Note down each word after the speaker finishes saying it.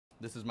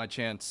This is my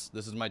chance.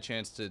 This is my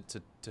chance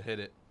to hit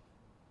it.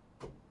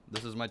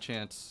 This is my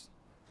chance.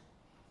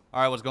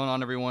 All right, what's going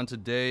on, everyone?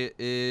 Today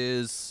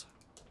is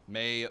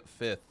May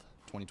 5th,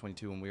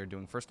 2022, and we are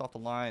doing first off the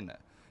line,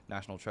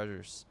 National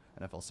Treasures,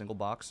 NFL single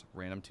box,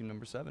 random team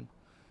number 7.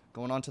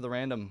 Going on to the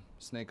random,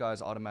 Snake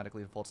Eyes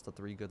automatically defaults to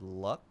 3. Good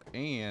luck.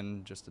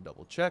 And just to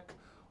double check,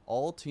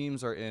 all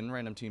teams are in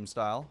random team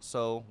style,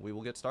 so we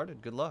will get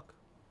started. Good luck.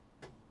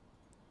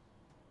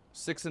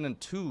 6 and a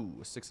 2.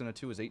 6 and a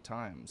 2 is 8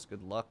 times.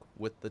 Good luck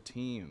with the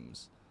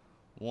teams.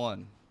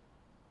 1,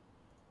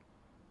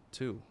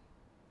 2,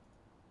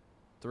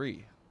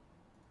 3,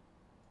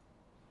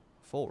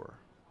 4,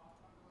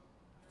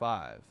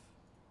 5,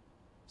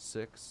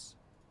 6,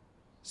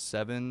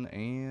 7,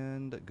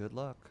 and good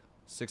luck.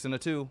 6 and a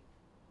 2.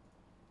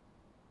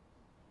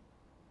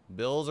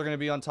 Bills are going to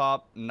be on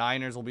top.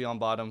 Niners will be on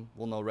bottom.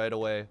 We'll know right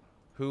away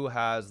who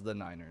has the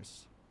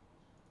Niners,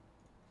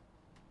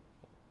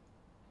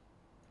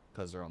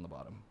 because they're on the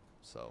bottom.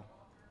 So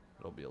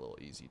it'll be a little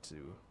easy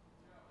to...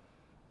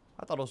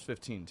 I thought it was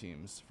 15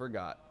 teams.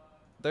 Forgot.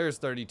 There's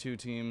 32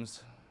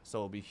 teams. So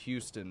it'll be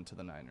Houston to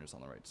the Niners on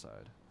the right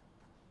side.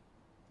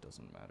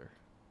 Doesn't matter.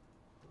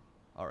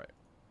 All right.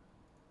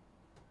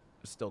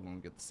 Still going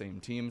to get the same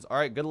teams. All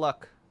right, good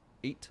luck.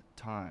 8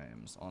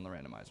 times on the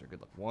randomizer. Good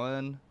luck.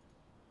 1,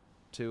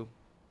 2,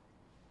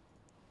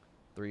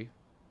 3,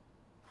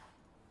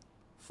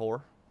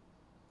 4,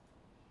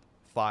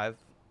 5,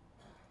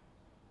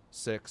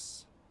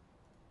 6,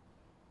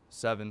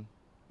 7,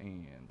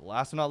 and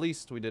last but not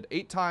least, we did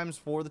 8 times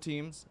for the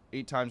teams,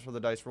 8 times for the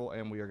dice roll,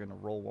 and we are going to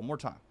roll one more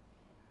time.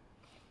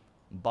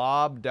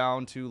 Bob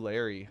down to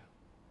Larry.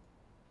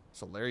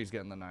 So Larry's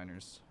getting the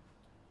Niners.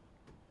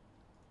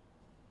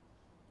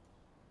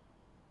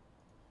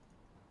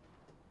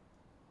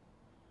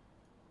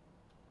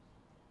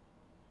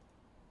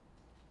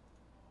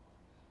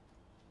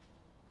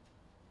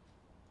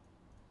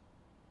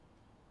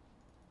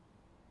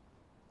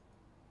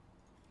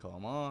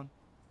 Come on.